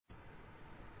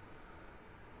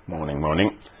Morning,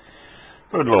 morning.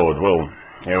 Good Lord, well,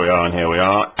 here we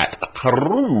are at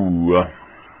Carew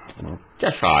in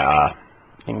Cheshire,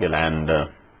 England.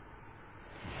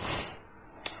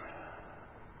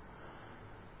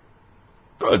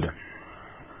 Good.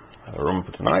 Have a room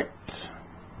for tonight,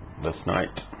 this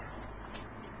night.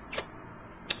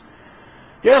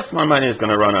 Yes, my money is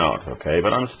going to run out, okay,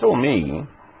 but I'm still me.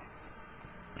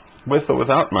 With or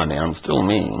without money, I'm still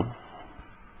me.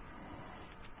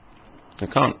 You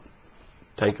can't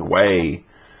take away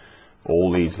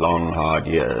all these long, hard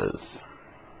years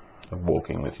of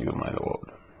walking with you, my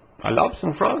Lord. I love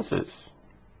St. Francis.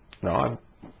 No, I've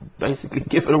basically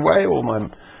given away all my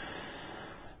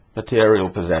material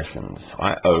possessions.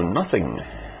 I own nothing,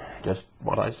 just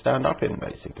what I stand up in,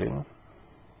 basically.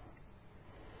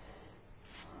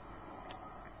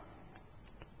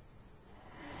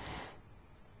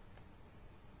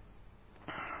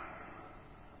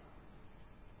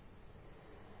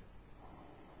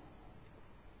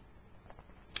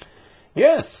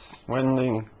 Yes, when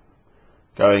the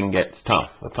going gets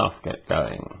tough, the tough get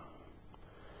going.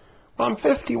 Well, I'm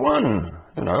 51,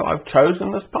 you know, I've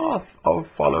chosen this path of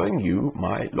following you,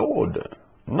 my Lord,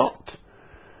 not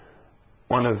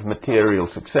one of material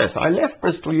success. I left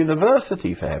Bristol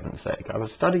University, for heaven's sake. I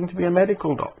was studying to be a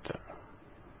medical doctor.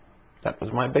 That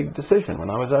was my big decision when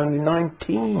I was only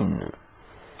 19.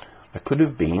 I could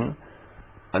have been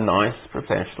a nice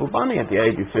professional bunny at the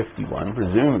age of 51,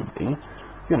 presumably.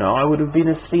 You know, I would have been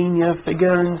a senior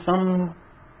figure in some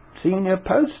senior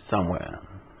post somewhere.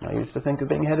 I used to think of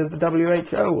being head of the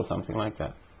WHO or something like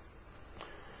that.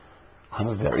 I'm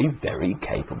a very, very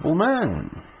capable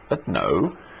man. But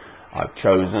no, I've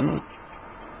chosen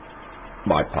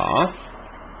my path.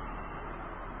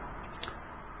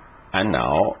 And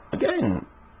now, again,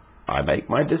 I make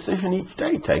my decision each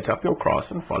day. Take up your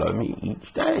cross and follow me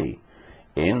each day.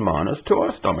 In manus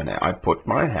tuas, Domine. I put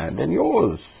my hand in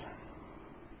yours.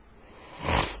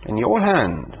 In your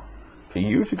hand, for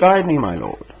you to guide me, my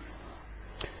Lord.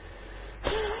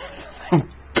 Thank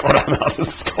God I'm out of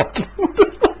Scotland.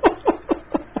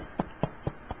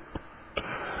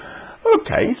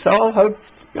 Okay, so I'll hope,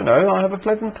 you know, I'll have a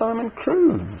pleasant time in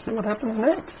Crewe. See what happens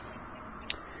next.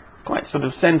 It's quite sort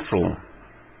of central.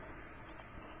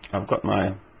 I've got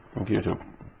my computer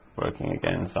working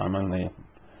again, so I'm on the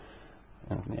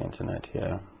internet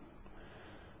here.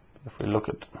 If we look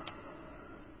at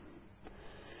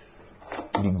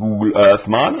the Google Earth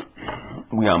man,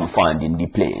 we are finding the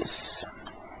place.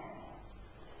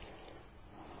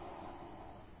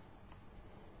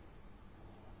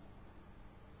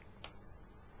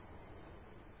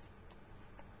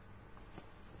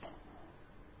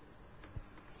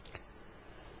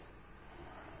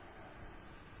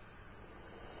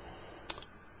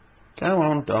 Go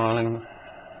on, darling.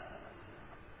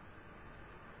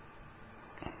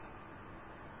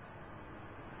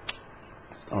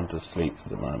 On to sleep for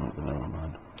the moment, but never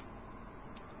mind.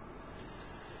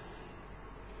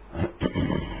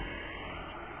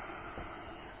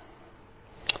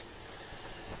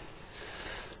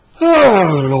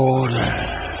 Oh, Lord.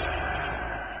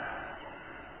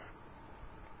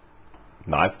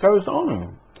 Life goes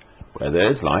on. Where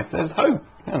there's life, there's hope,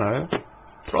 you know.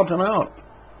 Trot 'em out.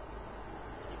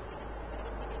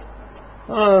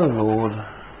 Oh, Lord.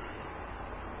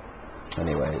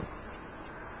 Anyway.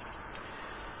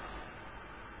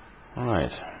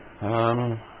 Right.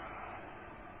 Sorry,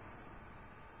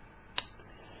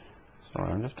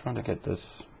 I'm just trying to get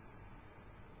this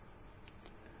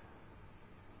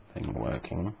thing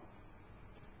working.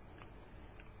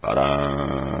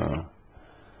 But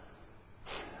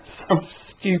some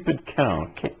stupid cow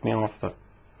kicked me off the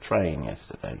train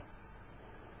yesterday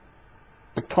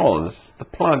because the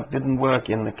plug didn't work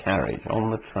in the carriage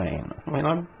on the train. I mean,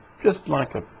 I'm just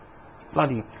like a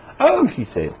bloody... Oh, she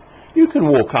said, you can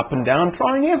walk up and down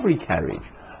trying every carriage.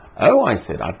 Oh, I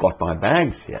said, I've got my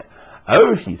bags here.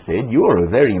 Oh, she said, you're a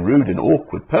very rude and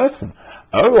awkward person.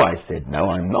 Oh, I said, no,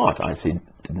 I'm not. I said,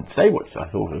 didn't say what I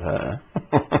thought of her.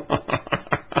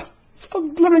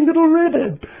 Some blooming little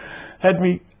redhead had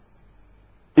me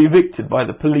evicted by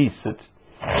the police at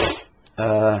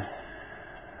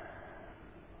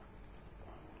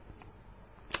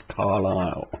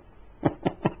Carlisle.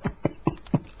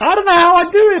 I don't know how I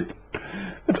do it.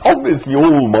 It's obviously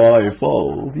all my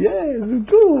fault. Yes, of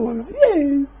course.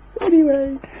 Yes.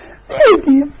 Anyway, there it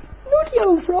is. Naughty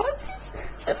old Francis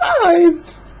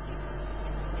survived.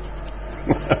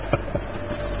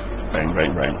 Bang,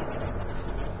 bang, bang.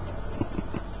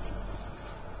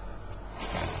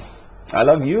 I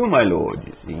love you, my Lord,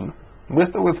 you see.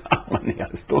 With or without money,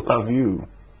 I still love you.